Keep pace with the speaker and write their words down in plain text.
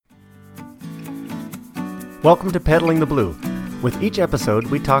Welcome to Paddling the Blue. With each episode,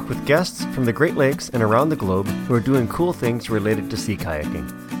 we talk with guests from the Great Lakes and around the globe who are doing cool things related to sea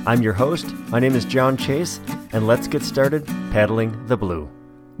kayaking. I'm your host, my name is John Chase, and let's get started paddling the blue.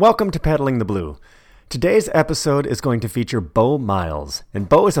 Welcome to Paddling the Blue. Today's episode is going to feature Beau Miles, and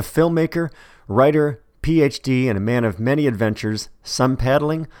Beau is a filmmaker, writer, PhD, and a man of many adventures, some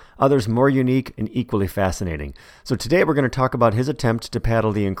paddling, others more unique and equally fascinating. So today we're going to talk about his attempt to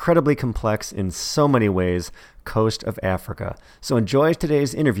paddle the incredibly complex, in so many ways, coast of Africa. So enjoy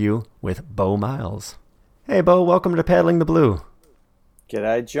today's interview with Beau Miles. Hey Beau, welcome to Paddling the Blue.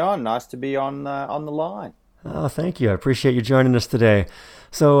 G'day John, nice to be on the line. Oh, thank you. I appreciate you joining us today.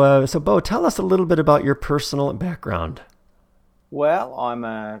 So Beau, tell us a little bit about your personal background. Well, I'm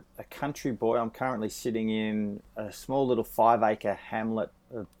a country boy. I'm currently sitting in a small little 5-acre hamlet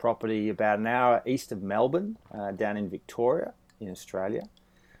of property about an hour east of Melbourne, down in Victoria, in Australia.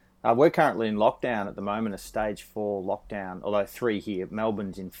 We're currently in lockdown at the moment, a stage 4 lockdown, although 3 here.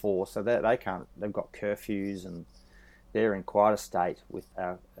 Melbourne's in 4, so they've got curfews and they're in quite a state with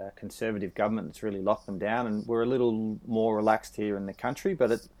a conservative government that's really locked them down, and we're a little more relaxed here in the country,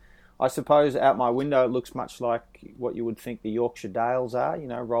 but I suppose out my window it looks much like what you would think the Yorkshire Dales are,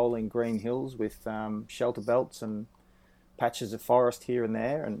 rolling green hills with shelter belts and patches of forest here and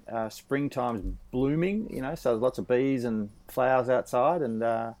there, and springtime's blooming, so there's lots of bees and flowers outside,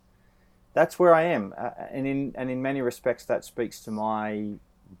 and that's where I am. And in many respects that speaks to my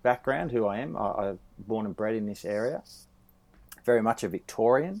background, who I am. I'm born and bred in this area, very much a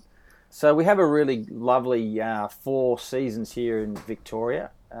Victorian. So we have a really lovely 4 seasons here in Victoria.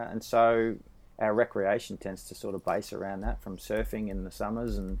 And so our recreation tends to sort of base around that, from surfing in the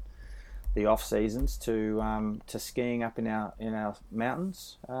summers and the off seasons to skiing up in our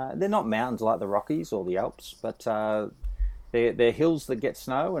mountains. They're not mountains like the Rockies or the Alps, but they're hills that get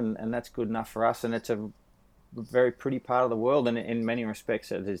snow, and that's good enough for us. And it's a very pretty part of the world, and in many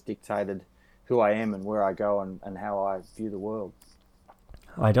respects it has dictated who I am and where I go and how I view the world.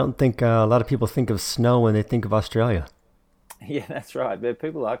 I don't think a lot of people think of snow when they think of Australia. Yeah, that's right. But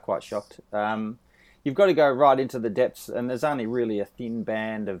people are quite shocked. You've got to go right into the depths, and there's only really a thin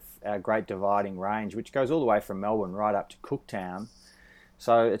band of our Great Dividing Range, which goes all the way from Melbourne right up to Cooktown.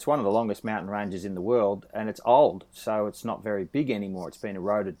 So it's one of the longest mountain ranges in the world, and it's old, so it's not very big anymore. It's been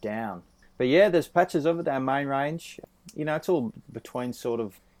eroded down. But yeah, there's patches of it, our main range. It's all between sort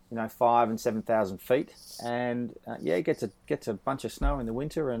of 5,000 and 7,000 feet, and it gets a bunch of snow in the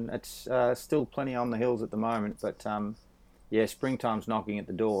winter, and it's still plenty on the hills at the moment. But springtime's knocking at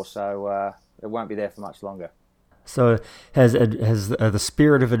the door, so it won't be there for much longer. So has the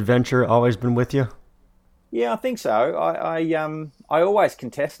spirit of adventure always been with you? Yeah, I think so. I always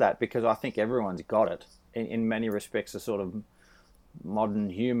contest that, because I think everyone's got it. In many respects, the sort of modern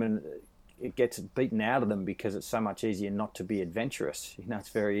human, it gets beaten out of them because it's so much easier not to be adventurous. It's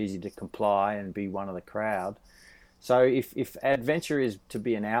very easy to comply and be one of the crowd. So if adventure is to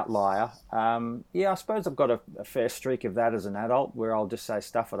be an outlier, I suppose I've got a fair streak of that as an adult, where I'll just say,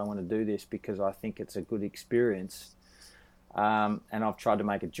 stuff it, I want to do this because I think it's a good experience. And I've tried to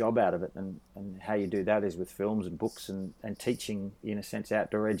make a job out of it. And how you do that is with films and books and teaching, in a sense,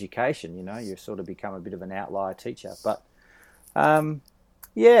 outdoor education. You sort of become a bit of an outlier teacher. But Mum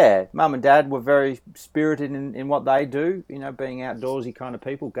and Dad were very spirited in what they do, being outdoorsy kind of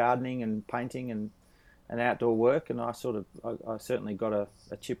people, gardening and painting and outdoor work, and I certainly got a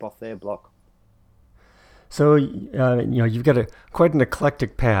chip off their block. So you've got quite an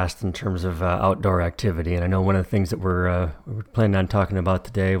eclectic past in terms of outdoor activity, and I know one of the things that we're planning on talking about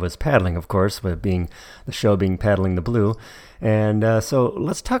today was paddling, of course, with the show being Paddling the Blue. And so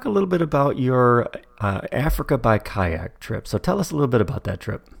let's talk a little bit about your Africa by kayak trip. So tell us a little bit about that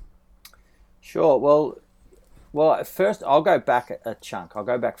trip. Sure. Well, first I'll go back a chunk. I'll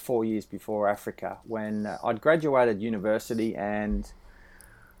go back 4 years before Africa, when I'd graduated university, and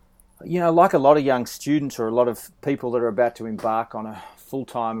like a lot of young students or a lot of people that are about to embark on a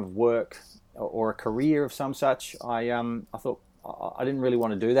full-time of work or a career of some such, I thought I didn't really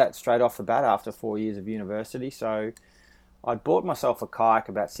want to do that straight off the bat after 4 years of university. So I'd bought myself a kayak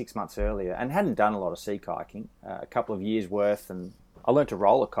about 6 months earlier and hadn't done a lot of sea kayaking, a couple of years worth, and I learned to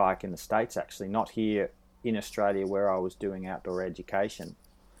roll a kayak in the States, actually, not here in Australia where I was doing outdoor education.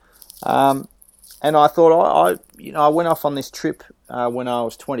 And I thought I went off on this trip when I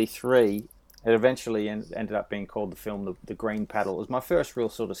was 23. It eventually ended up being called the film The Green Paddle. It was my first real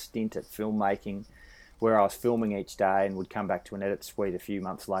sort of stint at filmmaking, where I was filming each day and would come back to an edit suite a few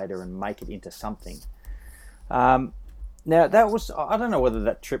months later and make it into something. Now that was, I don't know whether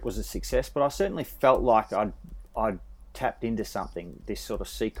that trip was a success, but I certainly felt like I'd tapped into something, this sort of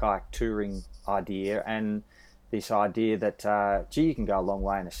sea kayak touring idea, and this idea that, you can go a long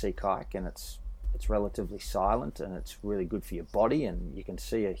way in a sea kayak, and it's relatively silent, and it's really good for your body, and you can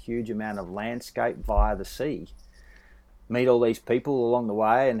see a huge amount of landscape via the sea, meet all these people along the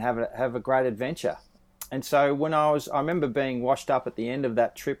way, and have a great adventure. And so I remember being washed up at the end of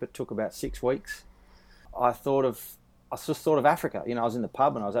that trip. It took about 6 weeks. I just thought of Africa. I was in the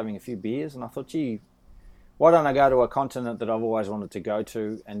pub and I was having a few beers, and I thought, gee, why don't I go to a continent that I've always wanted to go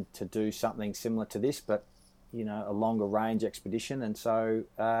to, and to do something similar to this, but a longer range expedition. And so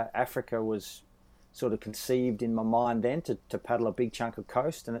Africa was sort of conceived in my mind then, to paddle a big chunk of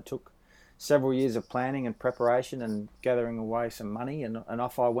coast, and it took several years of planning and preparation and gathering away some money, and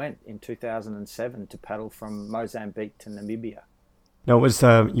off I went in 2007 to paddle from Mozambique to Namibia. Now, was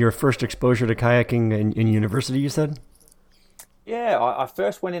your first exposure to kayaking in university, you said? Yeah, I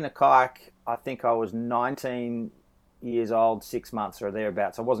first went in a kayak, I think I was 19 years old, 6 months or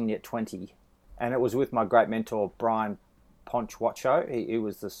thereabouts. I wasn't yet 20. And it was with my great mentor, Brian Ponch-Wacho. He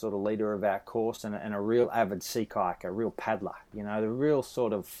was the sort of leader of our course, and a real avid sea kayaker, a real paddler. The real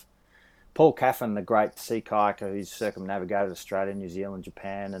sort of Paul Caffin, the great sea kayaker who's circumnavigated Australia, New Zealand,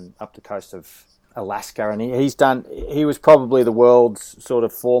 Japan, and up the coast of Alaska. And he was probably the world's sort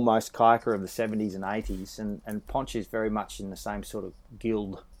of foremost kayaker of the 70s and 80s. And Ponch is very much in the same sort of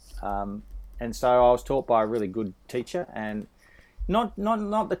guild. And so I was taught by a really good teacher, and not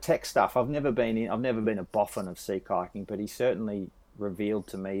the tech stuff. I've never been a boffin of sea kayaking, but he certainly revealed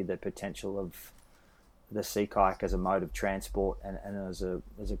to me the potential of the sea kayak as a mode of transport, and as a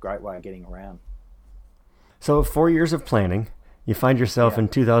great way of getting around. So 4 years of planning, you find yourself in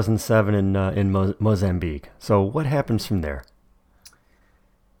 2007 in Mozambique. So what happens from there?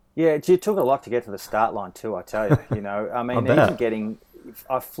 Yeah, it took a lot to get to the start line too, I tell you. I mean,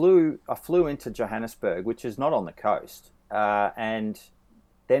 I flew into Johannesburg, which is not on the coast, and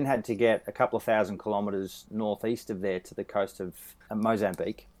then had to get a couple of 1,000 kilometres northeast of there to the coast of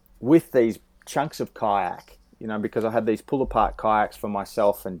Mozambique with these chunks of kayak, because I had these pull-apart kayaks for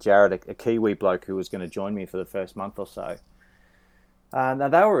myself and Jared, a Kiwi bloke who was going to join me for the first month or so. Now,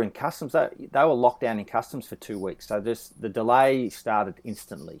 they were in customs. They were locked down in customs for 2 weeks. So the delay started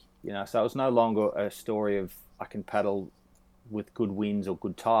instantly, So it was no longer a story of I can paddle with good winds or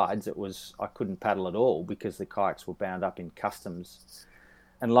good tides. It was I couldn't paddle at all because the kayaks were bound up in customs.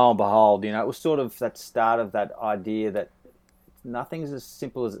 And lo and behold, it was sort of that start of that idea that nothing's as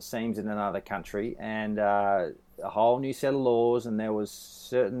simple as it seems in another country, and a whole new set of laws, and there was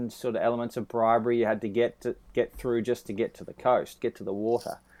certain sort of elements of bribery you had to get through just to get to the coast, get to the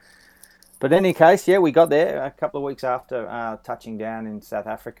water. But in any case, we got there a couple of weeks after touching down in South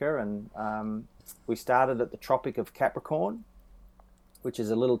Africa, and we started at the Tropic of Capricorn, which is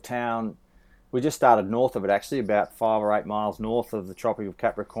a little town. We just started north of it, actually, about 5 or 8 miles north of the Tropic of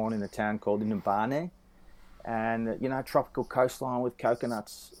Capricorn, in a town called Inhambane. And, tropical coastline with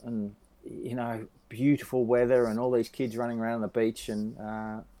coconuts and, beautiful weather and all these kids running around on the beach. And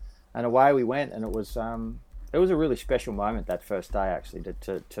away we went. And it was a really special moment that first day, actually,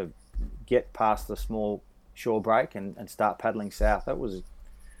 to get past the small shore break and start paddling south. That was,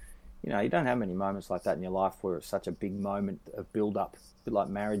 you don't have many moments like that in your life where it's such a big moment of build-up, a bit like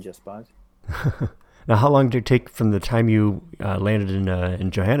marriage, I suppose. Now, how long did it take from the time you landed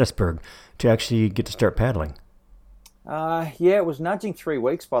in Johannesburg to actually get to start paddling? It was nudging 3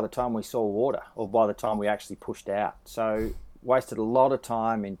 weeks by the time we saw water, or by the time we actually pushed out. So wasted a lot of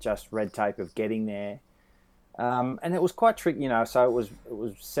time in just red tape of getting there. And it was quite tricky, so it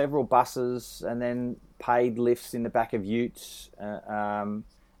was several buses and then paid lifts in the back of utes, and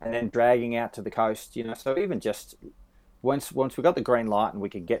then dragging out to the coast, So even just once we got the green light and we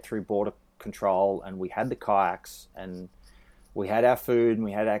could get through border control, and we had the kayaks and we had our food and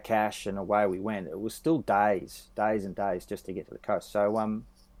we had our cash, and away we went. It was still days and days just to get to the coast. So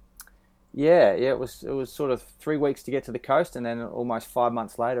it was sort of 3 weeks to get to the coast, and then almost 5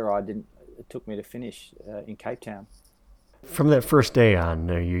 months later it took me to finish in Cape Town. From that first day on,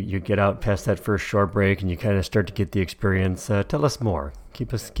 you get out past that first shore break and you kind of start to get the experience. Tell us more.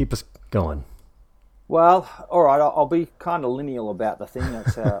 Keep us going. Well, all right, I'll be kind of lineal about the thing.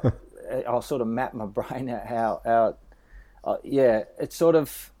 That's I'll sort of map my brain out how it's sort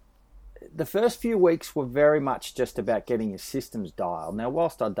of, the first few weeks were very much just about getting your systems dialed. Now,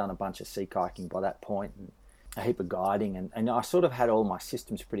 whilst I'd done a bunch of sea kayaking by that point and a heap of guiding, and I sort of had all my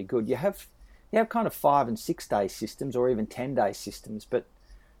systems pretty good. You have kind of 5 and 6 day systems, or even 10-day systems, but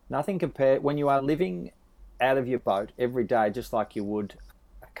nothing compared when you are living out of your boat every day, just like you would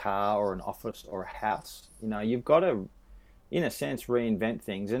a car or an office or a house. You've got to, in a sense, reinvent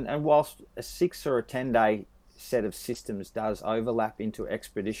things. And whilst a 6 or a 10-day set of systems does overlap into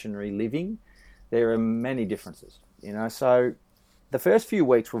expeditionary living, there are many differences, you know. So the first few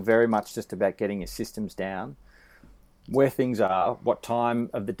weeks were very much just about getting your systems down, where things are, what time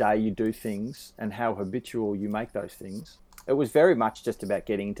of the day you do things, and how habitual you make those things. It was very much just about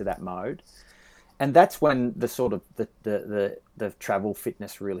getting into that mode. And that's when the sort of the travel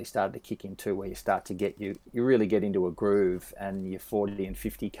fitness really started to kick in too, where you start to get you really get into a groove, and your 40 and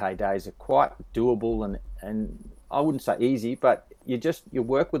 50k days are quite doable, and I wouldn't say easy, but you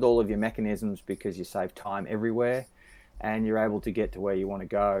work with all of your mechanisms because you save time everywhere, and you're able to get to where you want to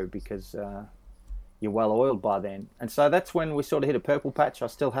go because you're well oiled by then. And so that's when we sort of hit a purple patch. I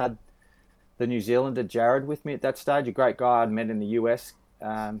still had the New Zealander Jared with me at that stage, a great guy I'd met in the US.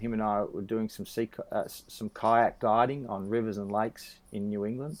 Him and I were doing some kayak guiding on rivers and lakes in New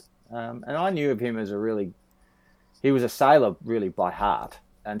England. And I knew of him as he was a sailor really by heart.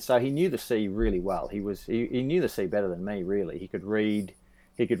 And so he knew the sea really well. He knew the sea better than me, really. He could read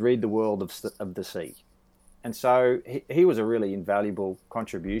the world of the sea. And so he was a really invaluable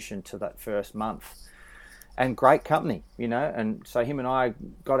contribution to that first month. And great company, you know. And so him and I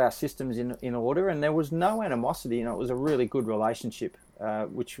got our systems in order, and there was no animosity. You know, it was a really good relationship,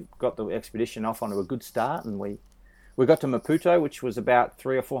 which got the expedition off onto a good start. And we got to Maputo, which was about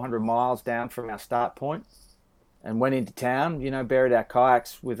 300 or 400 miles down from our start point, and went into town, you know, buried our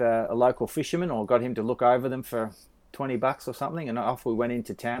kayaks with a local fisherman, or got him to look over them for $20 or something. And off we went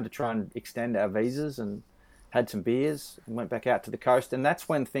into town to try and extend our visas, and had some beers and went back out to the coast. And that's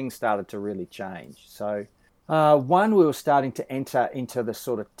when things started to really change. So we were starting to enter into the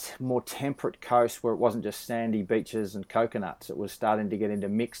sort of more temperate coast, where it wasn't just sandy beaches and coconuts. It was starting to get into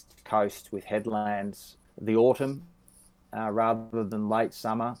mixed coast with headlands, the autumn rather than late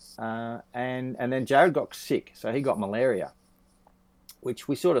summer. And then Jared got sick, so he got malaria, which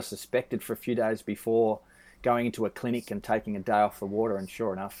we sort of suspected for a few days before going into a clinic and taking a day off the water. And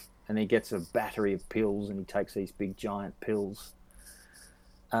sure enough, and he gets a battery of pills, and he takes these big giant pills.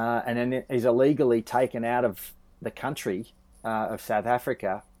 And then he's illegally taken out of the country of South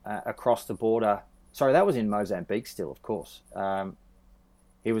Africa across the border. Sorry, that was in Mozambique still, of course.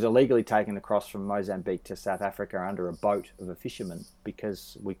 He was illegally taken across from Mozambique to South Africa under a boat of a fisherman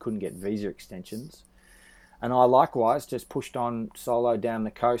because we couldn't get visa extensions. And I likewise just pushed on solo down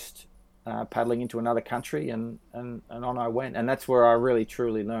the coast, paddling into another country, and on I went. And that's where I really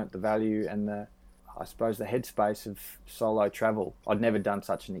truly learnt the value and the headspace of solo travel. I'd never done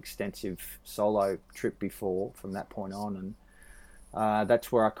such an extensive solo trip before from that point on, and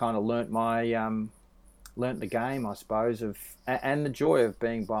that's where I kind of learnt the game, I suppose, and the joy of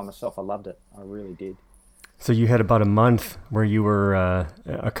being by myself. I loved it. I really did. So you had about a month where you were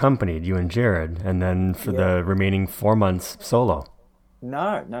accompanied, you and Jared, and then for the remaining 4 months solo.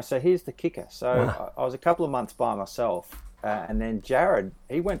 No. So here's the kicker. So wow. I was a couple of months by myself. And then Jared,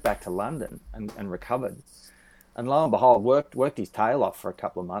 he went back to London and recovered. And lo and behold, worked his tail off for a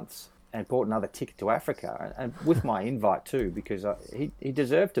couple of months and bought another ticket to Africa. And with my invite too, because he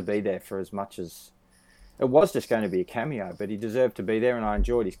deserved to be there for as much as... It was just going to be a cameo, but he deserved to be there, and I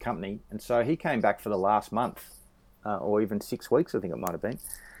enjoyed his company. And so he came back for the last month, or even 6 weeks, I think it might have been.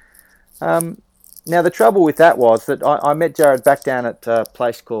 Now, the trouble with that was that I met Jared back down at a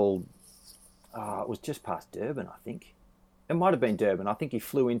place called... it was just past Durban, I think. It might have been Durban. I think he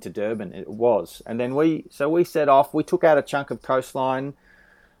flew into Durban. It was. And then we set off. We took out a chunk of coastline,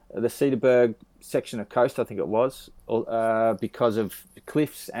 the Cedarburg section of coast, I think it was, because of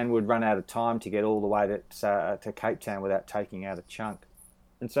cliffs, and would run out of time to get all the way to Cape Town without taking out a chunk.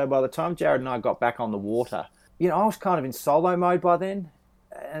 And so by the time Jared and I got back on the water, you know, I was kind of in solo mode by then,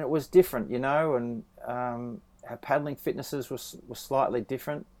 and it was different, you know, and our paddling fitnesses were slightly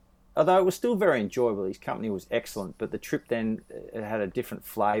different. Although it was still very enjoyable. His company was excellent, but the trip then it had a different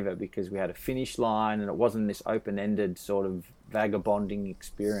flavour because we had a finish line, and it wasn't this open-ended sort of vagabonding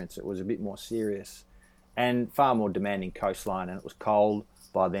experience. It was a bit more serious and far more demanding coastline, and it was cold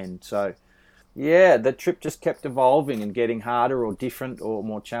by then. So, yeah, the trip just kept evolving and getting harder or different or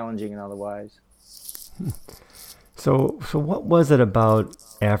more challenging in other ways. So what was it about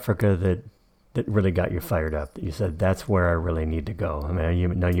Africa that really got you fired up, that you said, that's where I really need to go? I mean,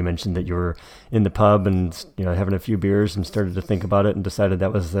 you mentioned that you were in the pub and, you know, having a few beers and started to think about it and decided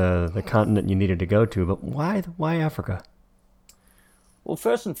that was the continent you needed to go to. But why Africa? Well,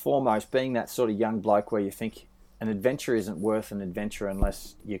 first and foremost, being that sort of young bloke where you think an adventure isn't worth an adventure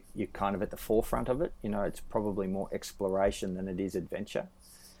unless you're kind of at the forefront of it. You know, it's probably more exploration than it is adventure.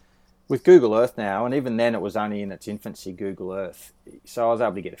 With Google Earth now, and even then it was only in its infancy, Google Earth, so I was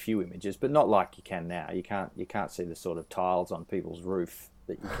able to get a few images, but not like you can now. You can't see the sort of tiles on people's roof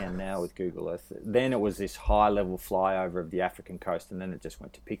that you can now with Google Earth. Then it was this high-level flyover of the African coast, and then it just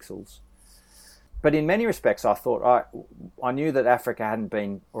went to pixels. But in many respects, I thought I knew that Africa hadn't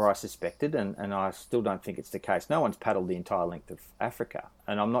been, or I suspected, and I still don't think it's the case. No one's paddled the entire length of Africa,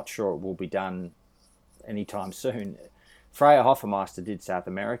 and I'm not sure it will be done anytime soon. Freya Hofmeister did South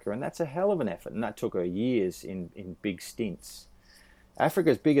America, and that's a hell of an effort, and that took her years in big stints.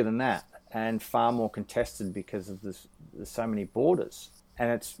 Africa's bigger than that, and far more contested because of there's so many borders, and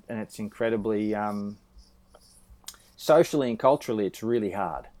it's incredibly socially and culturally, it's really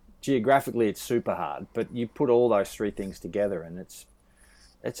hard. Geographically, it's super hard, but you put all those three things together, and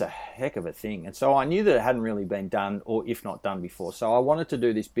it's a heck of a thing. And so I knew that it hadn't really been done, or if not done before. So I wanted to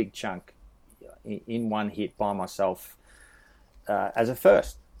do this big chunk in one hit by myself as a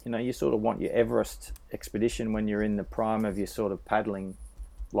first. You know, you sort of want your Everest expedition when you're in the prime of your sort of paddling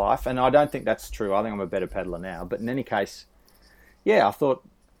life. And I don't think that's true. I think I'm a better paddler now. But in any case, yeah, I thought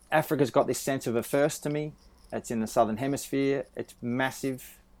Africa's got this sense of a first to me. It's in the southern hemisphere. It's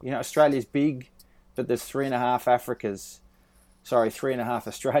massive. You know, Australia's big, but there's 3.5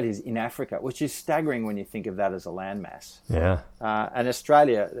 Australias in Africa, which is staggering when you think of that as a landmass. Yeah. And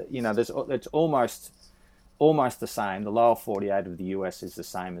Australia, you know, it's almost the same. The lower 48 of the US is the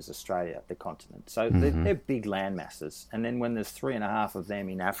same as Australia, the continent. So they're big land masses. And then when there's 3.5 of them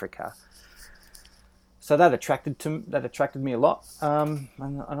in Africa, so that attracted me a lot, and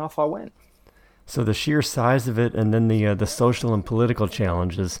off I went. So the sheer size of it, and then the social and political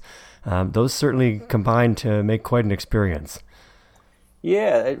challenges, those certainly combined to make quite an experience.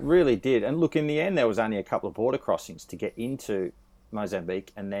 Yeah, it really did. And look, in the end, there was only a couple of border crossings to get into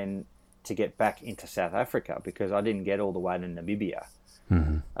Mozambique and then to get back into South Africa, because I didn't get all the way to Namibia.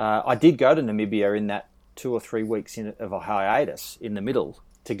 Mm-hmm. I did go to Namibia in that 2 or 3 weeks of a hiatus in the middle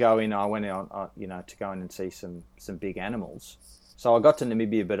to go in. I went on, to go in and see some big animals. So I got to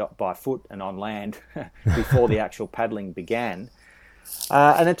Namibia, but by foot and on land before the actual paddling began.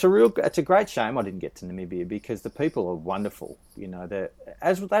 And it's a great shame I didn't get to Namibia, because the people are wonderful. You know,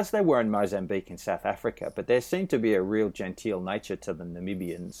 as they were in Mozambique and South Africa, but there seemed to be a real genteel nature to the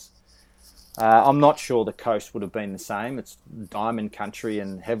Namibians. I'm not sure the coast would have been the same. It's diamond country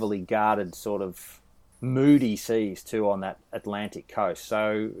and heavily guarded, sort of moody seas too on that Atlantic coast.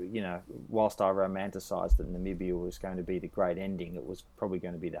 So, you know, whilst I romanticised that Namibia was going to be the great ending, it was probably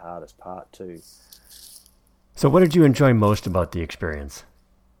going to be the hardest part too. So what did you enjoy most about the experience?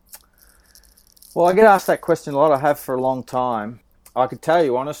 Well, I get asked that question a lot. I have for a long time. I could tell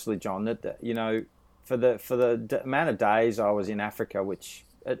you honestly, John, that, you know, for the amount of days I was in Africa, which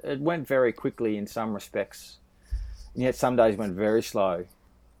it went very quickly in some respects, and yet some days went very slow.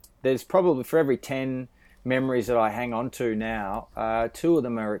 There's probably, for every 10 memories that I hang on to now, 2 of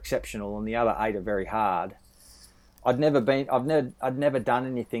them are exceptional and the other 8 are very hard. I'd never done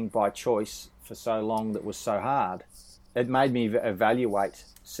anything by choice for so long that was so hard. It made me evaluate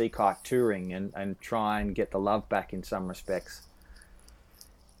sea kayak touring and try and get the love back in some respects.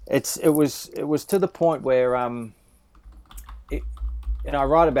 It was to the point where and I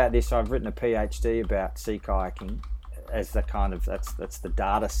write about this. I've written a PhD about sea kayaking as the kind of that's the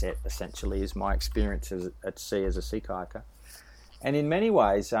data set essentially, is my experience at sea as a sea kayaker. And in many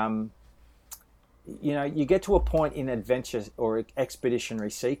ways, you know, you get to a point in adventure or expeditionary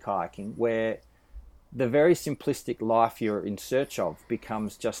sea kayaking where the very simplistic life you're in search of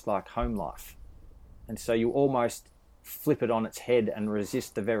becomes just like home life. And so you almost flip it on its head and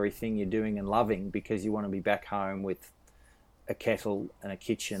resist the very thing you're doing and loving, because you want to be back home with a kettle and a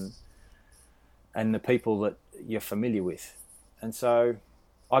kitchen and the people that you're familiar with. And so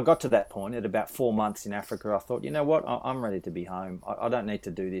I got to that point at about 4 months in Africa. I thought, you know what, I'm ready to be home. I don't need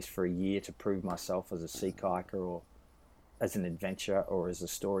to do this for a year to prove myself as a sea kayaker or as an adventurer or as a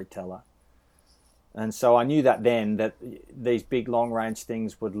storyteller. And so I knew that then, that these big long range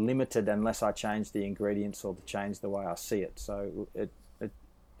things were limited unless I changed the ingredients or changed the way I see it. So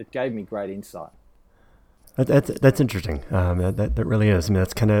it gave me great insight. That's interesting. That really is. I mean,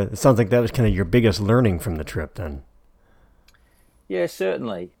 it sounds like that was kind of your biggest learning from the trip then. Yeah,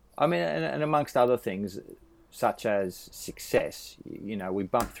 certainly. I mean, and amongst other things, such as success, you know, we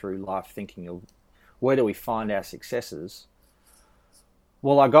bump through life thinking of where do we find our successes?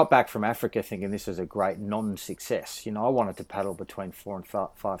 Well, I got back from Africa thinking this was a great non-success. You know, I wanted to paddle between 4,000 and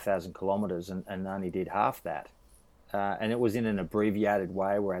 5,000 kilometres and only did half that. And it was in an abbreviated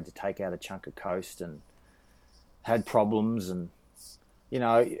way where I had to take out a chunk of coast and had problems. And, you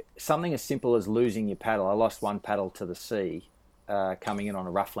know, something as simple as losing your paddle. I lost one paddle to the sea coming in on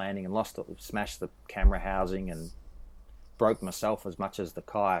a rough landing and smashed the camera housing and broke myself as much as the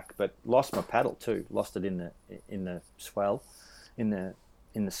kayak, but lost my paddle too. Lost it in the swell, in the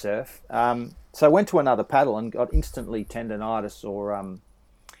in the surf. So I went to another paddle and got instantly tendonitis or,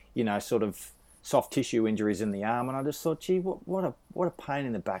 sort of soft tissue injuries in the arm. And I just thought, gee, what a pain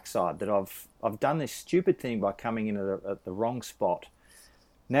in the backside that I've done this stupid thing by coming in at the wrong spot.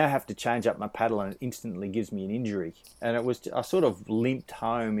 Now I have to change up my paddle and it instantly gives me an injury. And I sort of limped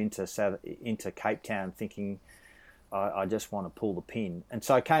home into Cape Town thinking I just want to pull the pin. And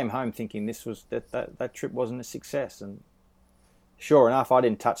so I came home thinking that trip wasn't a success. And sure enough, I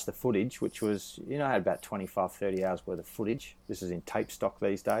didn't touch the footage, which was, I had about 25, 30 hours worth of footage. This is in tape stock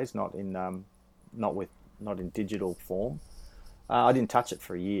these days, not in digital form. I didn't touch it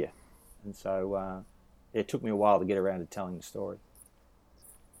for a year. And so it took me a while to get around to telling the story.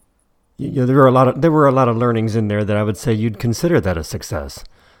 Yeah, there were a lot of learnings in there that I would say you'd consider that a success.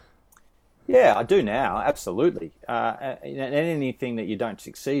 Yeah, I do now, absolutely. And anything that you don't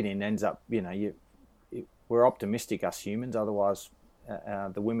succeed in ends up, we're optimistic, us humans. Otherwise,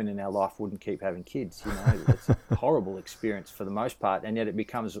 the women in our life wouldn't keep having kids. It's a horrible experience for the most part, and yet it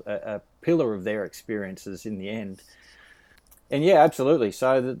becomes a pillar of their experiences in the end. And yeah, absolutely.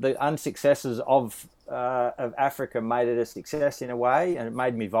 So the unsuccesses of Africa made it a success in a way, and it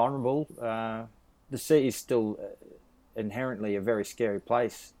made me vulnerable. The sea is still inherently a very scary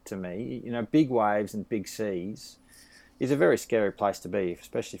place to me. Big waves and big seas is a very scary place to be,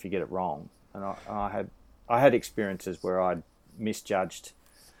 especially if you get it wrong. And I had experiences where I'd misjudged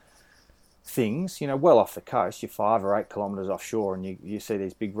things. Well off the coast, you're 5 or 8 kilometres offshore, and you see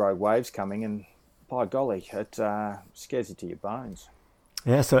these big rogue waves coming, and by golly, it scares you to your bones.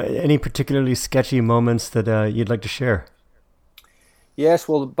 Yeah, so any particularly sketchy moments that you'd like to share? Yes,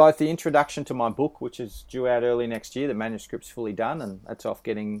 well, both the introduction to my book, which is due out early next year, the manuscript's fully done, and that's off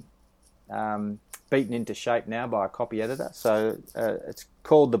getting beaten into shape now by a copy editor. So it's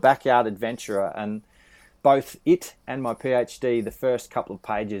called The Backyard Adventurer, and both it and my PhD, the first couple of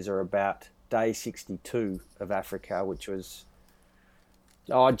pages are about day 62 of Africa, which was...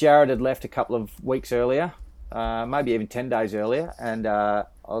 Jared had left a couple of weeks earlier, maybe even 10 days earlier, and I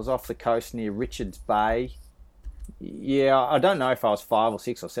was off the coast near Richards Bay. Yeah, I don't know if I was 5 or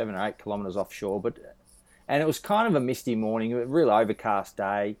 6 or 7 or 8 kilometres offshore, and it was kind of a misty morning, a real overcast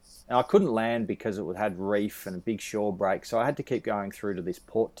day, and I couldn't land because it had reef and a big shore break, so I had to keep going through to this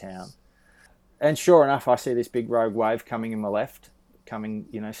port town. And sure enough, I see this big rogue wave coming in my left,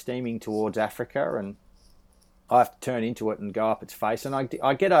 steaming towards Africa, and I have to turn into it and go up its face, and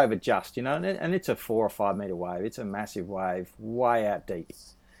I get over just, and it's a 4 or 5 metre wave. It's a massive wave, way out deep.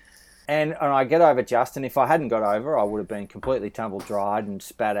 And I get over just, and if I hadn't got over, I would have been completely tumble-dried and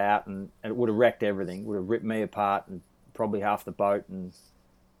spat out, and it would have wrecked everything. It would have ripped me apart and probably half the boat. And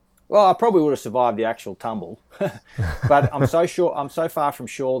well, I probably would have survived the actual tumble. But I'm so far from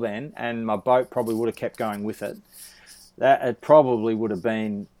shore then, and my boat probably would have kept going with it, that it probably would have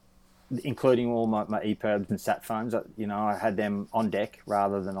been, including all my EPIRBs and sat phones, I had them on deck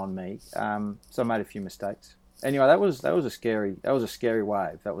rather than on me. So I made a few mistakes. Anyway, that was a scary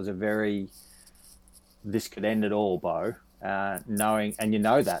wave. That was a very, this could end it all, Bo. Knowing, and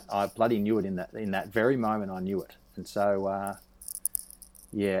that I bloody knew it in that very moment. I knew it, and so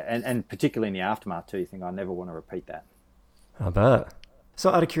and particularly in the aftermath too. You think I never want to repeat that. I bet. So,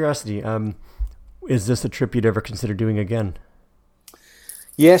 out of curiosity, is this a trip you'd ever consider doing again?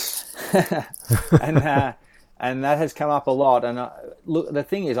 Yes, and that has come up a lot. And look, the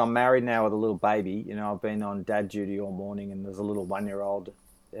thing is, I'm married now with a little baby. I've been on dad duty all morning, and there's a little 1-year-old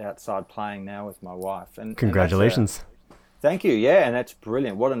outside playing now with my wife. And congratulations! Thank you. Yeah, and that's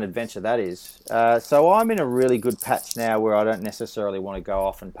brilliant. What an adventure that is. So I'm in a really good patch now where I don't necessarily want to go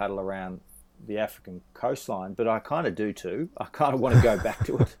off and paddle around the African coastline, but I kind of do too. I kind of want to go back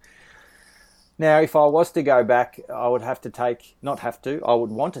to it. Now, if I was to go back, I would I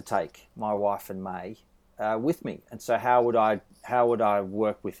would want to take my wife and May with me. And so how would I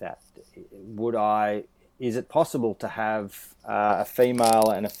work with that? Is it possible to have a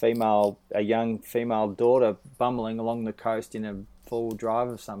female and a young female daughter bumbling along the coast in a four-wheel drive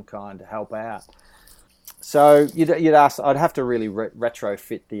of some kind to help out? So you'd ask, I'd have to really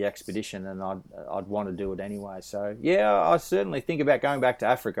retrofit the expedition, and I'd want to do it anyway. So yeah, I certainly think about going back to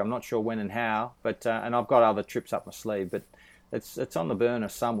Africa. I'm not sure when and how, but and I've got other trips up my sleeve, but it's on the burner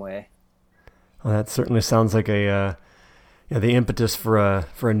somewhere. Well, that certainly sounds like the impetus for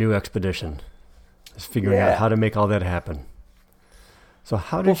a new expedition. Just figuring out how to make all that happen. So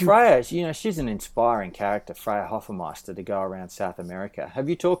how did you... Freya, she's an inspiring character, Freya Hofmeister, to go around South America. Have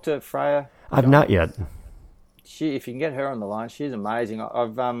you talked to Freya? I've not yet. If you can get her on the line, she's amazing.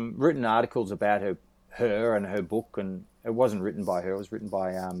 I've written articles about her and her book, and it wasn't written by her. It was written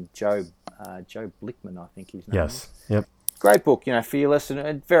by Joe Blickman, I think his name is. Yep. great book, Fearless,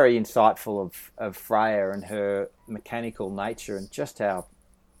 and very insightful of Freya and her mechanical nature and just how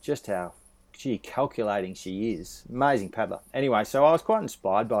calculating she is. Amazing paddler. Anyway, so I was quite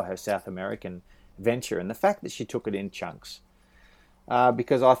inspired by her South American venture and the fact that she took it in chunks.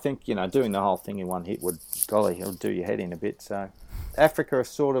 Because I think, doing the whole thing in one hit it'll do your head in a bit. So Africa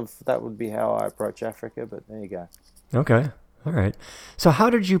that would be how I approach Africa, but there you go. Okay. All right. So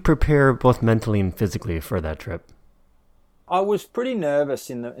how did you prepare both mentally and physically for that trip? I was pretty nervous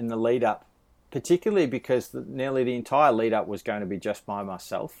in the lead up, particularly because nearly the entire lead up was going to be just by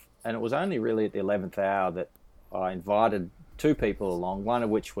myself. And it was only really at the 11th hour that I invited two people along, one of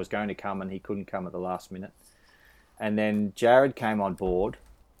which was going to come and he couldn't come at the last minute. And then Jared came on board.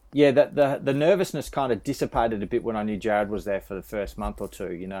 Yeah, the nervousness kind of dissipated a bit when I knew Jared was there for the first month or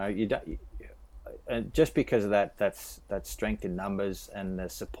two. And just because of that strength in numbers and the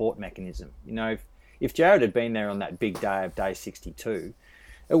support mechanism. If Jared had been there on that big day of day 62,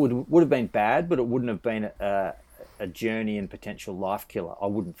 it would have been bad, but it wouldn't have been a journey and potential life killer, I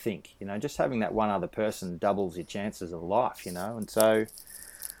wouldn't think. Just having that one other person doubles your chances of life, And so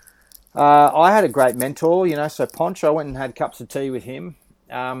I had a great mentor, so Ponch, I went and had cups of tea with him,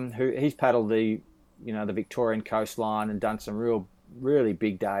 he's paddled the Victorian coastline and done some really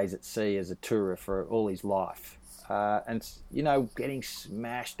big days at sea as a tourer for all his life. And getting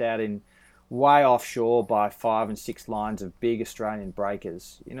smashed out in way offshore by 5 and 6 lines of big Australian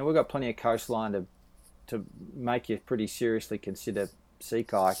breakers. We've got plenty of coastline to make you pretty seriously consider sea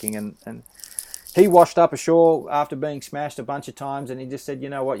kayaking, and he washed up ashore after being smashed a bunch of times, and he just said,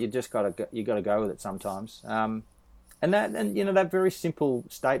 what, you got to go with it sometimes. And that very simple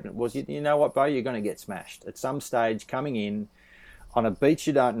statement was, you know what, Bo, you're going to get smashed at some stage coming in on a beach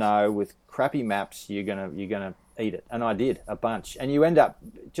you don't know with crappy maps. You're gonna eat it, and I did a bunch, and you end up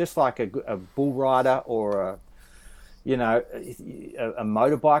just like a bull rider or a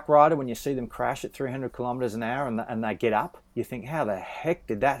motorbike rider. When you see them crash at 300 kilometers an hour and they get up, you think, how the heck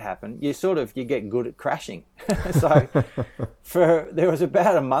did that happen? You get good at crashing. So there was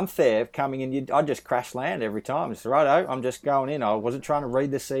about a month there coming in, I'd just crash land every time. It's righto, I'm just going in. I wasn't trying to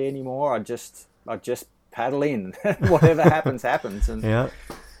read the sea anymore. I just paddle in. Whatever happens. And yeah.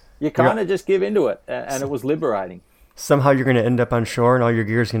 You kind of just give into it, and it was liberating. Somehow you're going to end up on shore and all your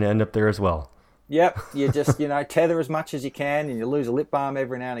gear's going to end up there as well. Yep, you just, tether as much as you can, and you lose a lip balm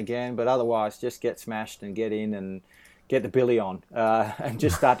every now and again, but otherwise just get smashed and get in and get the billy on and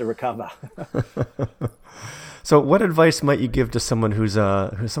just start to recover. So what advice might you give to someone who's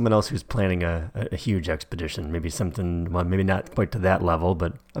someone else who's planning a huge expedition, maybe something, well, maybe not quite to that level,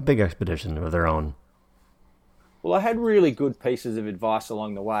 but a big expedition of their own? Well, I had really good pieces of advice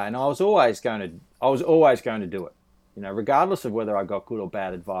along the way, and I was always going to do it. Regardless of whether I got good or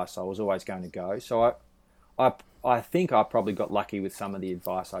bad advice, I was always going to go. So I think I probably got lucky with some of the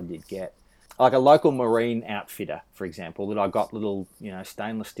advice I did get. Like a local marine outfitter, for example, that I got little,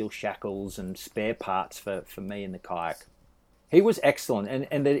 stainless steel shackles and spare parts for me in the kayak. He was excellent,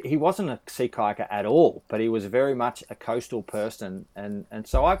 and he wasn't a sea kayaker at all, but he was very much a coastal person, and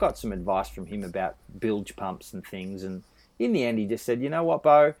so I got some advice from him about bilge pumps and things, and in the end he just said, you know what,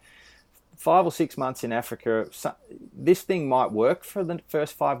 Bo, 5 or 6 months in Africa, this thing might work for the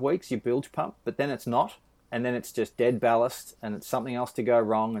first 5 weeks, your bilge pump, but then it's not, and then it's just dead ballast, and it's something else to go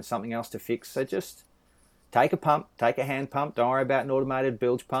wrong and something else to fix. So just take a pump, take a hand pump, don't worry about an automated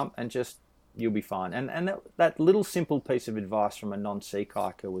bilge pump, and just you'll be fine. And that little simple piece of advice from a non-sea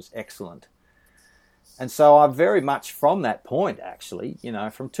kayaker was excellent. And so I very much from that point, actually,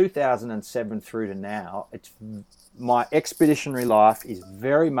 from 2007 through to now, my expeditionary life is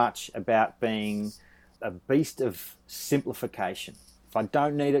very much about being a beast of simplification. If I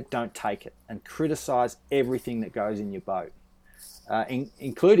don't need it, don't take it, and criticize everything that goes in your boat,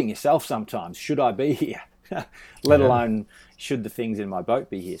 including yourself sometimes. Should I be here? Let alone should the things in my boat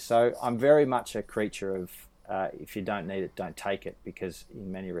be here. So I'm very much a creature of if you don't need it, don't take it, because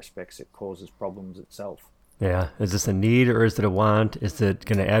in many respects it causes problems itself. Yeah. Is this a need or is it a want? Is it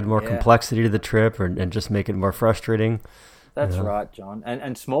going to add more complexity to the trip and just make it more frustrating? That's right, John.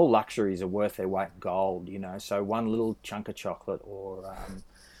 And small luxuries are worth their weight in gold, So one little chunk of chocolate or,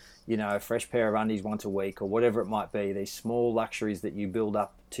 a fresh pair of undies once a week or whatever it might be, these small luxuries that you build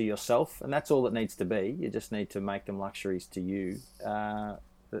up to yourself. And that's all it needs to be. You just need to make them luxuries to you.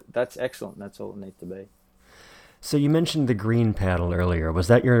 That's excellent. That's all it needs to be. So you mentioned the green paddle earlier. Was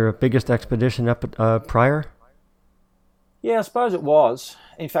that your biggest expedition up prior? Yeah, I suppose it was.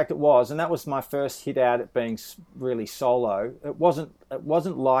 In fact, it was, and that was my first hit out at being really solo. It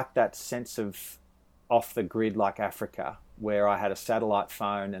wasn't like that sense of off the grid like Africa, where I had a satellite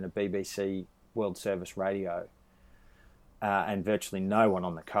phone and a BBC World Service radio. and virtually no one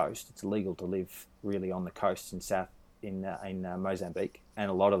on the coast. It's illegal to live really on the coast in Mozambique and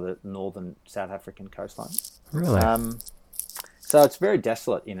a lot of the northern South African coastline. Really? So it's very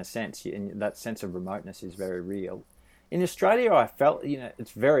desolate in a sense, and that sense of remoteness is very real. In Australia, I felt,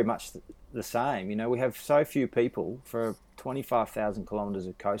 it's very much the same. We have so few people. For 25,000 kilometres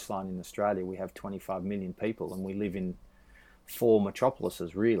of coastline in Australia, we have 25 million people, and we live in 4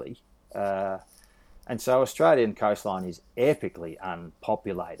 metropolises, really. And so Australian coastline is epically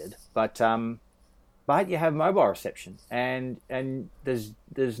unpopulated, but you have mobile reception, and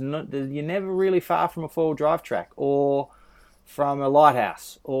you're never really far from a 4-wheel drive track or from a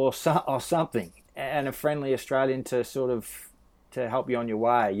lighthouse or something, and a friendly Australian to help you on your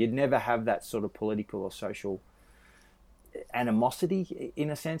way. You'd never have that sort of political or social animosity, in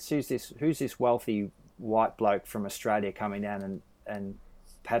a sense. Who's this wealthy white bloke from Australia coming down and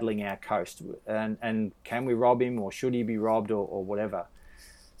paddling our coast, and can we rob him, or should he be robbed, or whatever?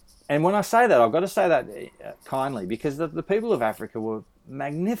 And when I say that, I've got to say that kindly, because the people of Africa were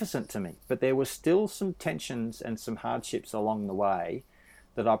magnificent to me, but there were still some tensions and some hardships along the way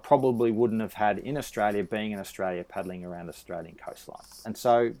that I probably wouldn't have had in Australia, being in Australia, paddling around Australian coastline. And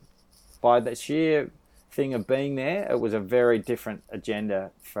so by the sheer thing of being there, it was a very different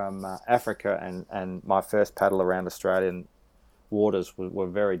agenda from Africa, and my first paddle around Australian waters were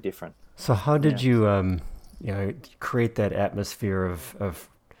very different. So how did you create that atmosphere of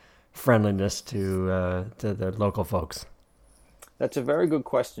friendliness to the local folks? That's a very good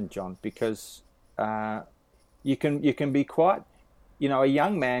question, John, because you can be quite, a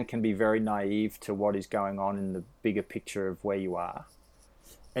young man can be very naive to what is going on in the bigger picture of where you are.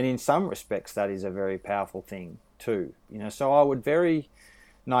 And in some respects, that is a very powerful thing too. So I would very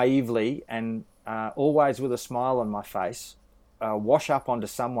naively and always with a smile on my face wash up onto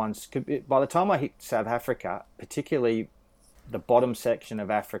someone's. By the time I hit South Africa, particularly the bottom section of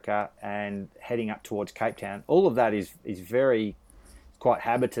Africa and heading up towards Cape Town, all of that is very quite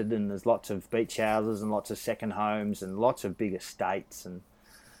habited, and there's lots of beach houses and lots of second homes and lots of big estates, and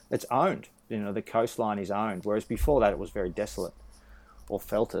it's owned. The coastline is owned, whereas before that it was very desolate, or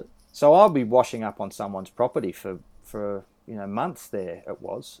felt it. So I'll be washing up on someone's property for months there it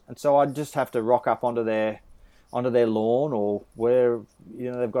was, and so I'd just have to rock up onto their lawn, or where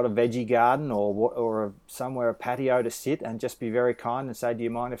they've got a veggie garden, or somewhere a patio to sit, and just be very kind and say, do you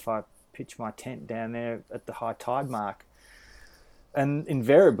mind if I pitch my tent down there at the high tide mark? And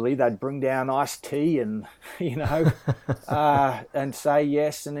invariably they'd bring down iced tea and and say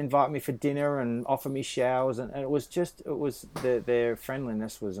yes, and invite me for dinner and offer me showers, and their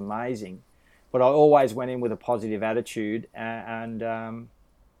friendliness was amazing. But I always went in with a positive attitude, and I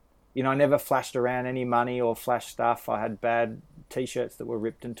never flashed around any money or flashed stuff. I had bad t-shirts that were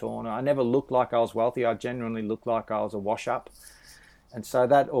ripped and torn. I never looked like I was wealthy. I genuinely looked like I was a wash-up. And so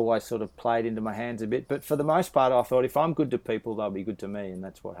that always sort of played into my hands a bit. But for the most part, I thought if I'm good to people, they'll be good to me, and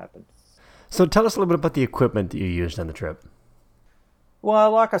that's what happened. So tell us a little bit about the equipment that you used on the trip.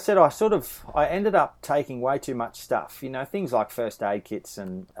 Well, like I said, I ended up taking way too much stuff. Things like first aid kits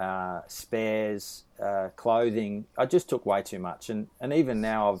and spares, clothing. I just took way too much. And even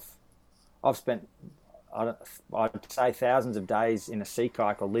now I've spent, I'd say, thousands of days in a sea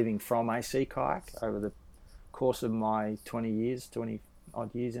kayak, or living from a sea kayak, over the course of my 20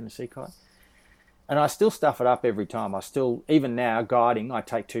 odd years in a sea kayak. And I still stuff it up every time. Even now, guiding, I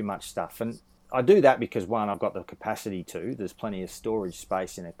take too much stuff. And I do that because, one, I've got the capacity to. There's plenty of storage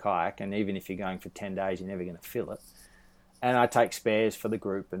space in a kayak, and even if you're going for 10 days, you're never going to fill it. And I take spares for the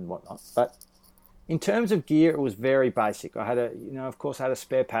group and whatnot. But in terms of gear, it was very basic. I had of course, I had a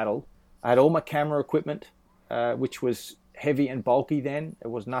spare paddle. I had all my camera equipment, which was heavy and bulky then. It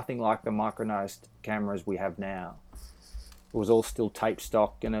was nothing like the micro-nosed cameras we have now. It was all still tape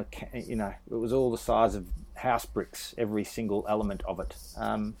stock, and it was all the size of house bricks, every single element of it.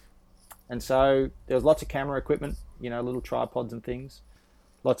 And so there was lots of camera equipment, little tripods and things.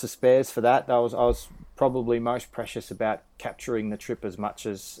 Lots of spares for that. I was probably most precious about capturing the trip as much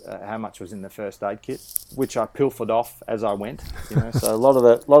as how much was in the first aid kit, which I pilfered off as I went. So a lot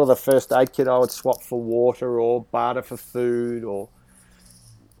of the first aid kit I would swap for water or barter for food, or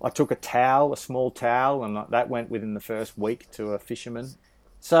I took a small towel, and that went within the first week to a fisherman.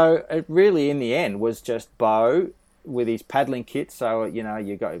 So it really, in the end, was just Bo with his paddling kit. So you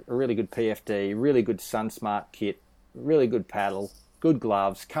got a really good PFD, really good SunSmart kit, really good paddle, good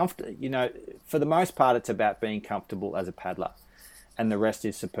gloves, for the most part, it's about being comfortable as a paddler, and the rest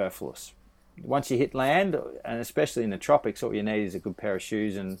is superfluous. Once you hit land, and especially in the tropics, all you need is a good pair of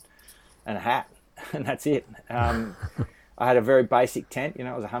shoes and a hat, and that's it. I had a very basic tent. It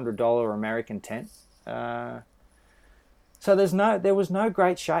was $100 American tent. So there was no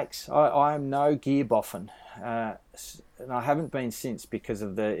great shakes. I am no gear boffin, and I haven't been since because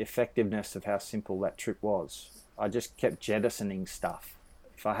of the effectiveness of how simple that trip was. I just kept jettisoning stuff.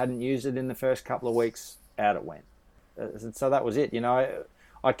 If I hadn't used it in the first couple of weeks, out it went. So that was it.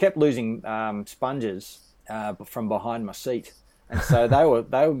 I kept losing sponges from behind my seat, and so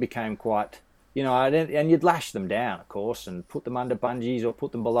they became quite. And you'd lash them down, of course, and put them under bungees or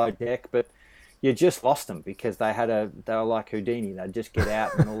put them below deck, but you just lost them because they were like Houdini. They'd just get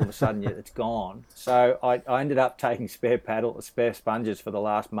out and all of a sudden it's gone. So I ended up taking spare sponges for the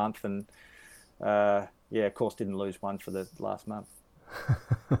last month, and of course didn't lose one for the last month.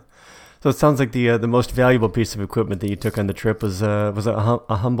 So it sounds like the most valuable piece of equipment that you took on the trip was a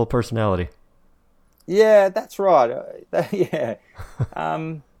humble personality. Yeah, that's right. Yeah.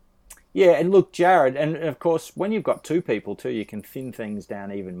 Yeah, and look, Jared, and of course, when you've got two people too, you can thin things down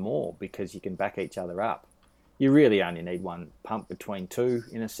even more because you can back each other up. You really only need one pump between two,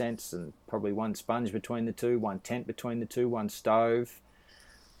 in a sense, and probably one sponge between the two, one tent between the two, one stove.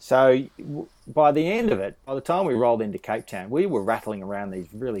 So by the end of it, by the time we rolled into Cape Town, we were rattling around these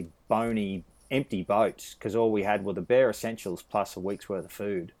really bony, empty boats because all we had were the bare essentials plus a week's worth of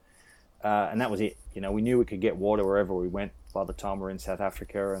food. And that was it. We knew we could get water wherever we went by the time we were in South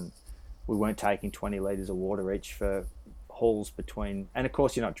Africa, and we weren't taking 20 litres of water each for hauls between. And of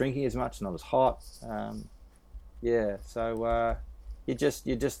course, you're not drinking as much, not as hot. So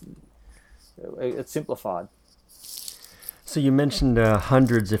it's simplified. So you mentioned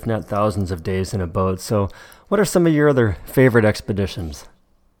hundreds, if not thousands, of days in a boat. So what are some of your other favorite expeditions?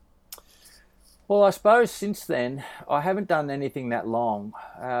 Well, I suppose since then, I haven't done anything that long.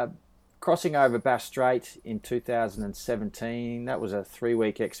 Crossing over Bass Strait in 2017, that was a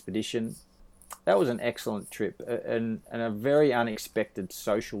 3-week expedition. That was an excellent trip and a very unexpected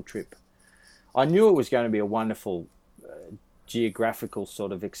social trip. I knew it was going to be a wonderful geographical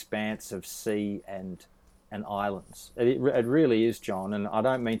sort of expanse of sea and islands. It really is, John, and I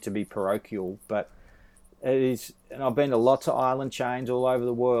don't mean to be parochial, but it is. And I've been to lots of island chains all over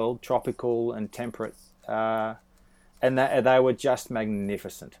the world, tropical and temperate, and they were just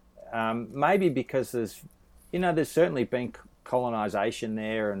magnificent. Maybe because there's certainly been colonisation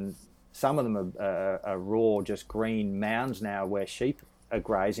there, and some of them are raw, just green mounds now where sheep are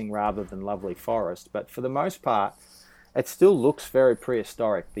grazing rather than lovely forest. But for the most part, it still looks very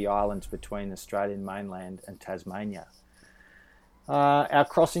prehistoric, the islands between the Australian mainland and Tasmania. Our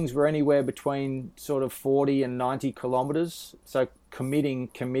crossings were anywhere between sort of 40 and 90 kilometres, so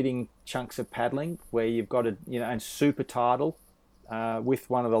committing chunks of paddling where you've got and super tidal. With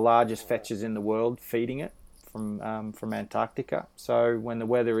one of the largest fetches in the world feeding it from Antarctica. So when the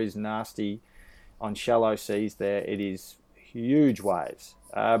weather is nasty on shallow seas there, it is huge waves.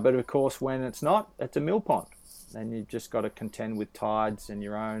 But of course, when it's not, it's a mill pond. And you've just got to contend with tides and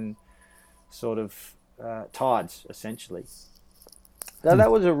your own sort of tides, essentially. So that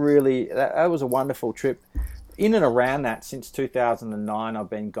was a wonderful trip. In and around that, since 2009, I've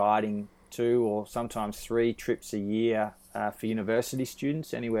been guiding 2 or sometimes 3 trips a year for university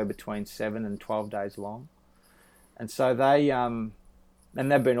students, anywhere between 7 and 12 days long. And so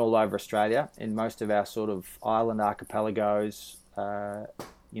they've been all over Australia in most of our sort of island archipelagos,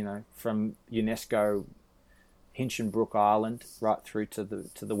 from UNESCO Hinchinbrook Island right through to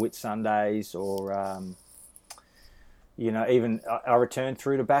the Whitsundays, or even I returned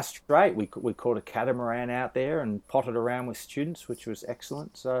through to Bass Strait. We caught a catamaran out there and potted around with students, which was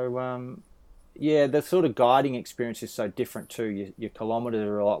excellent. So the sort of guiding experience is so different too. Your kilometres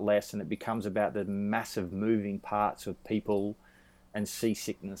are a lot less, and it becomes about the massive moving parts of people and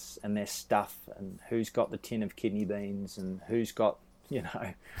seasickness and their stuff, and who's got the tin of kidney beans and who's got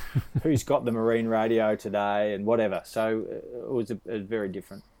who's got the marine radio today and whatever. So it was a very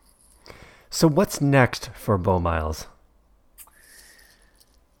different. So what's next for Beaumiles?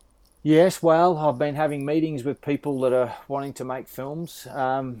 Yes, well, I've been having meetings with people that are wanting to make films,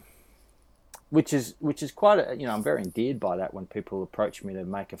 which is quite I'm very endeared by that when people approach me to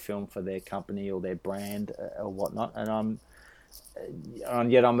make a film for their company or their brand or whatnot, and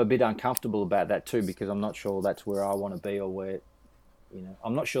yet I'm a bit uncomfortable about that too, because I'm not sure that's where I want to be, or where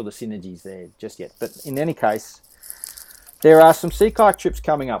I'm not sure the synergy's there just yet. But in any case, there are some sea kayak trips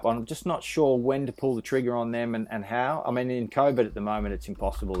coming up. I'm just not sure when to pull the trigger on them and how. I mean, in COVID at the moment, it's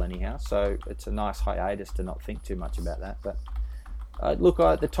impossible anyhow. So it's a nice hiatus to not think too much about that. But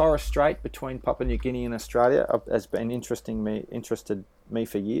the Torres Strait between Papua New Guinea and Australia has been interested me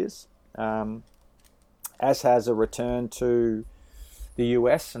for years. As has a return to the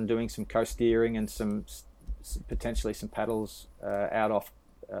US and doing some co-steering and some potentially some paddles out off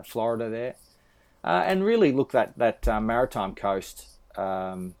Florida there. And really, look, that maritime coast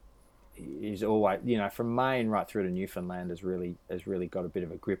is always, from Maine right through to Newfoundland has really got a bit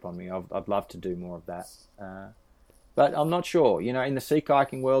of a grip on me. I'd love to do more of that. But I'm not sure. In the sea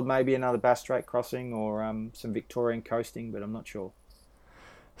kayaking world, maybe another Bass Strait crossing or some Victorian coasting, but I'm not sure.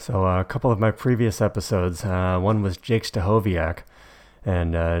 So a couple of my previous episodes, one was Jake Stahoviak,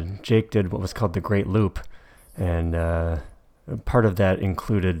 and Jake did what was called the Great Loop, and part of that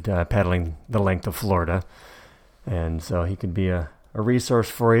included paddling the length of Florida, and so he could be a resource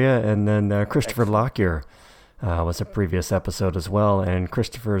for you. And then Christopher Lockyer was a previous episode as well, and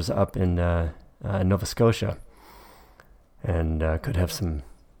Christopher's up in Nova Scotia, and could have some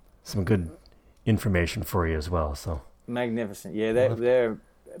good information for you as well. So magnificent, yeah. They're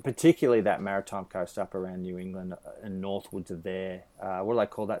particularly that maritime coast up around New England and northwards of there. What do they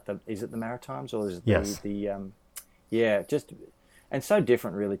call that? Is it the Maritimes, or is it yes. And so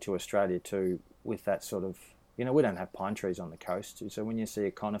different really to Australia too, with that sort of, we don't have pine trees on the coast. So when you see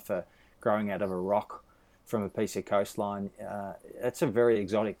a conifer growing out of a rock from a piece of coastline, it's a very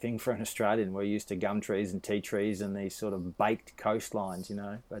exotic thing for an Australian. We're used to gum trees and tea trees and these sort of baked coastlines,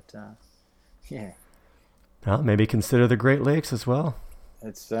 but yeah. Well, maybe consider the Great Lakes as well.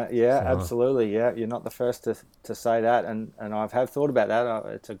 It's absolutely. Yeah, you're not the first to say that, and I have thought about that.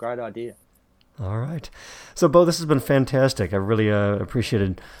 It's a great idea. All right. So, Bo, this has been fantastic. I really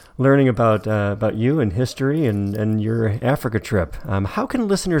appreciated learning about you and history and your Africa trip. How can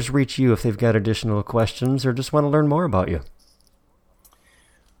listeners reach you if they've got additional questions or just want to learn more about you?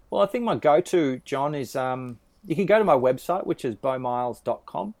 Well, I think my go-to, John, is you can go to my website, which is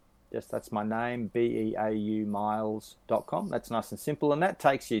beaumiles.com. That's my name, BEAU miles.com. That's nice and simple. And that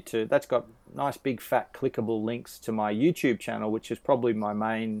takes you that's got nice big fat clickable links to my YouTube channel, which is probably my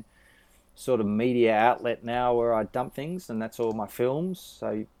main sort of media outlet now where I dump things, and that's all my films.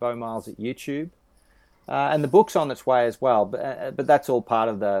 So Beau Miles at YouTube. And the book's on its way as well, but that's all part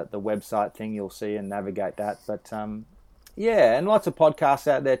of the website thing. You'll see and navigate that. But and lots of podcasts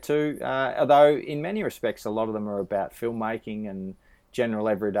out there too, although in many respects a lot of them are about filmmaking and general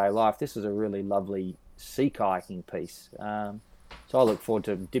everyday life. This is a really lovely sea kayaking piece. So I look forward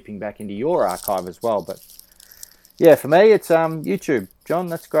to dipping back into your archive as well. But yeah, for me, it's YouTube. John,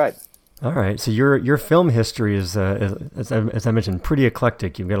 that's great. All right. So your film history is, as I mentioned, pretty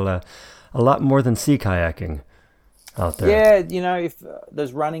eclectic. You've got a lot more than sea kayaking out there. Yeah, if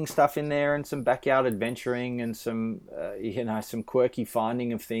there's running stuff in there and some backyard adventuring and some, some quirky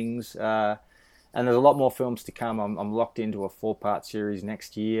finding of things. And there's a lot more films to come. I'm locked into a 4-part series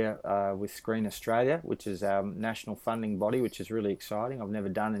next year with Screen Australia, which is our national funding body, which is really exciting. I've never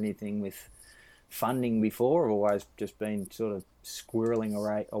done anything with funding before. I've always just been sort of squirreling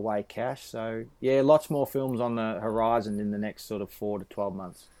away cash. So, yeah, lots more films on the horizon in the next sort of 4 to 12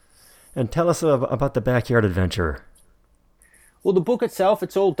 months. And tell us about the Backyard Adventure. Well, the book itself,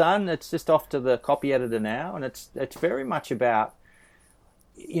 it's all done. It's just off to the copy editor now, and it's very much about,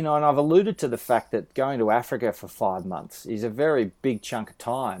 and I've alluded to the fact that going to Africa for 5 months is a very big chunk of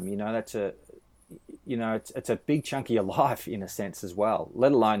time. That's it's a big chunk of your life in a sense as well,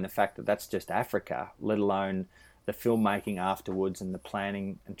 let alone the fact that that's just Africa, let alone the filmmaking afterwards and the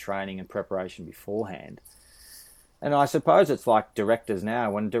planning and training and preparation beforehand. And I suppose it's like directors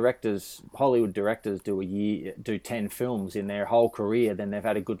now. When Hollywood directors do 10 films in their whole career, then they've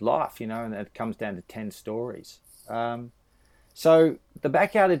had a good life, and it comes down to 10 stories. So the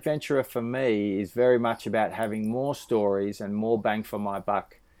Backyard Adventurer for me is very much about having more stories and more bang for my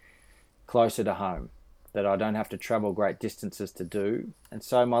buck closer to home that I don't have to travel great distances to do. And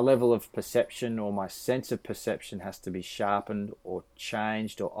so my level of perception or my sense of perception has to be sharpened or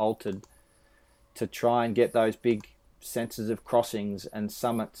changed or altered to try and get those big senses of crossings and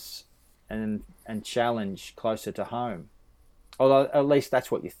summits and challenge closer to home. Although at least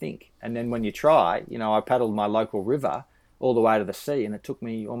that's what you think. And then when you try, I paddled my local river all the way to the sea, and it took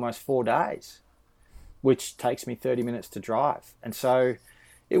me almost 4 days, which takes me 30 minutes to drive. And so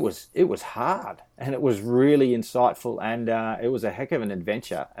it was hard, and it was really insightful, and it was a heck of an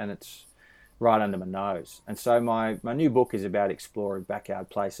adventure, and it's right under my nose. And so my new book is about exploring backyard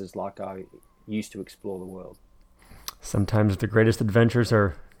places like I used to explore the world. Sometimes the greatest adventures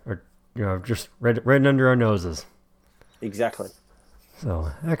are just right under our noses. Exactly.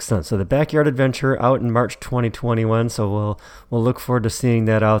 So excellent. So the Backyard Adventure out in March 2021. So we'll look forward to seeing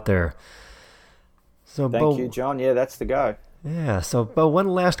that out there. So thank you, John. Yeah, that's the go. Yeah. So, Bo, one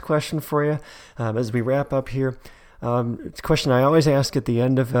last question for you as we wrap up here. It's a question I always ask at the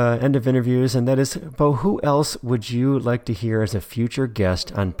end of interviews, and that is, Bo, who else would you like to hear as a future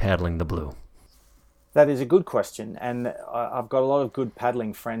guest on Paddling the Blue? That is a good question, and I've got a lot of good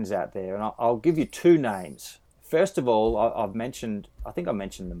paddling friends out there, and I'll give you two names. First of all, I think I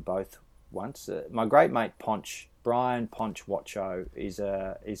mentioned them both once. My great mate Brian Ponch Watcho is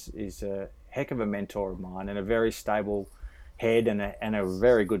a heck of a mentor of mine and a very stable head and a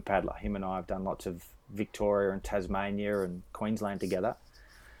very good paddler. Him and I have done lots of Victoria and Tasmania and Queensland together.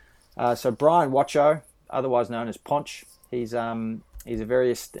 So Brian Watcho, otherwise known as Ponch, he's a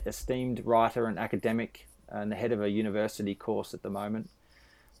very esteemed writer and academic and the head of a university course at the moment.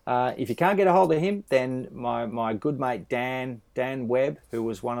 If you can't get a hold of him, then my good mate Dan Webb, who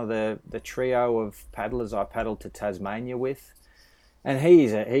was one of the trio of paddlers I paddled to Tasmania with, and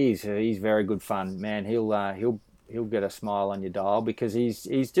he's very good fun, man. He'll get a smile on your dial because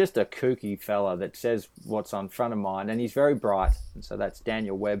he's just a kooky fella that says what's on front of mind, and he's very bright. And so that's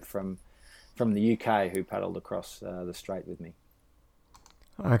Daniel Webb from the UK who paddled across the strait with me.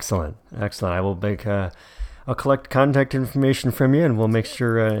 Excellent. I will I'll collect contact information from you, and we'll make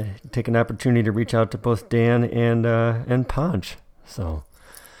sure take an opportunity to reach out to both Dan and Ponch. So,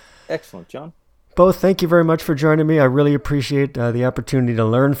 excellent, John. Both, thank you very much for joining me. I really appreciate the opportunity to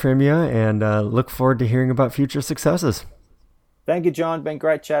learn from you, and look forward to hearing about future successes. Thank you, John. Been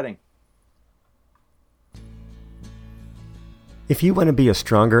great chatting. If you want to be a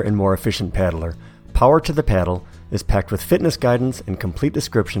stronger and more efficient paddler, Power to the Paddle is packed with fitness guidance and complete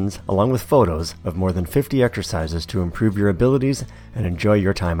descriptions, along with photos of more than 50 exercises to improve your abilities and enjoy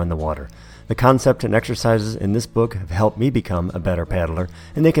your time on the water. The concept and exercises in this book have helped me become a better paddler,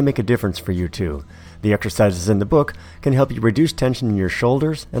 and they can make a difference for you too. The exercises in the book can help you reduce tension in your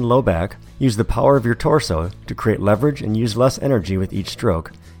shoulders and low back, use the power of your torso to create leverage and use less energy with each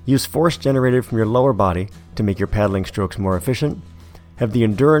stroke, use force generated from your lower body to make your paddling strokes more efficient, have the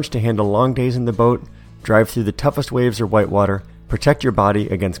endurance to handle long days in the boat, drive through the toughest waves or whitewater, protect your body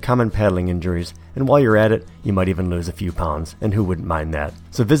against common paddling injuries, and while you're at it, you might even lose a few pounds, and who wouldn't mind that?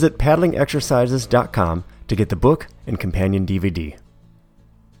 So visit paddlingexercises.com to get the book and companion DVD.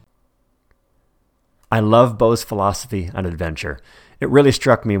 I love Bo's philosophy on adventure. It really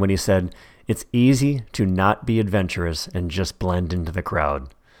struck me when he said, "It's easy to not be adventurous and just blend into the crowd."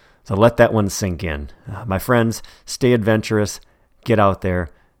 So let that one sink in. My friends, stay adventurous, get out there,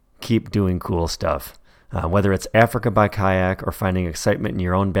 keep doing cool stuff. Whether it's Africa by kayak or finding excitement in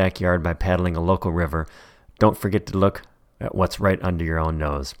your own backyard by paddling a local river, don't forget to look at what's right under your own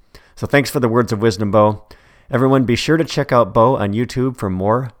nose. So thanks for the words of wisdom, Bo. Everyone, be sure to check out Bo on YouTube for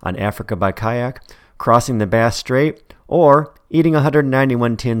more on Africa by kayak, crossing the Bass Strait, or eating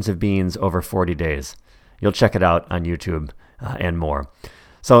 191 tins of beans over 40 days. You'll check it out on YouTube and more.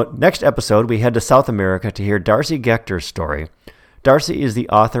 So next episode, we head to South America to hear Darcy Gechter's story. Darcy is the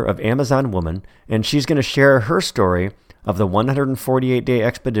author of Amazon Woman, and she's going to share her story of the 148-day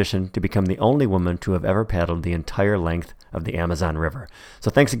expedition to become the only woman to have ever paddled the entire length of the Amazon River.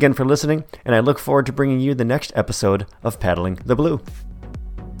 So thanks again for listening, and I look forward to bringing you the next episode of Paddling the Blue.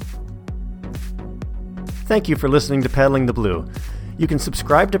 Thank you for listening to Paddling the Blue. You can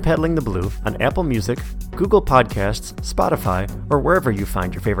subscribe to Paddling the Blue on Apple Music, Google Podcasts, Spotify, or wherever you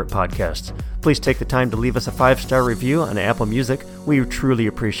find your favorite podcasts. Please take the time to leave us a 5-star review on Apple Music. We truly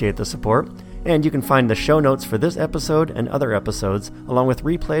appreciate the support. And you can find the show notes for this episode and other episodes, along with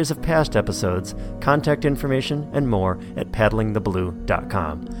replays of past episodes, contact information, and more at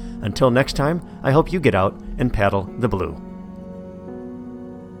paddlingtheblue.com. Until next time, I hope you get out and paddle the blue.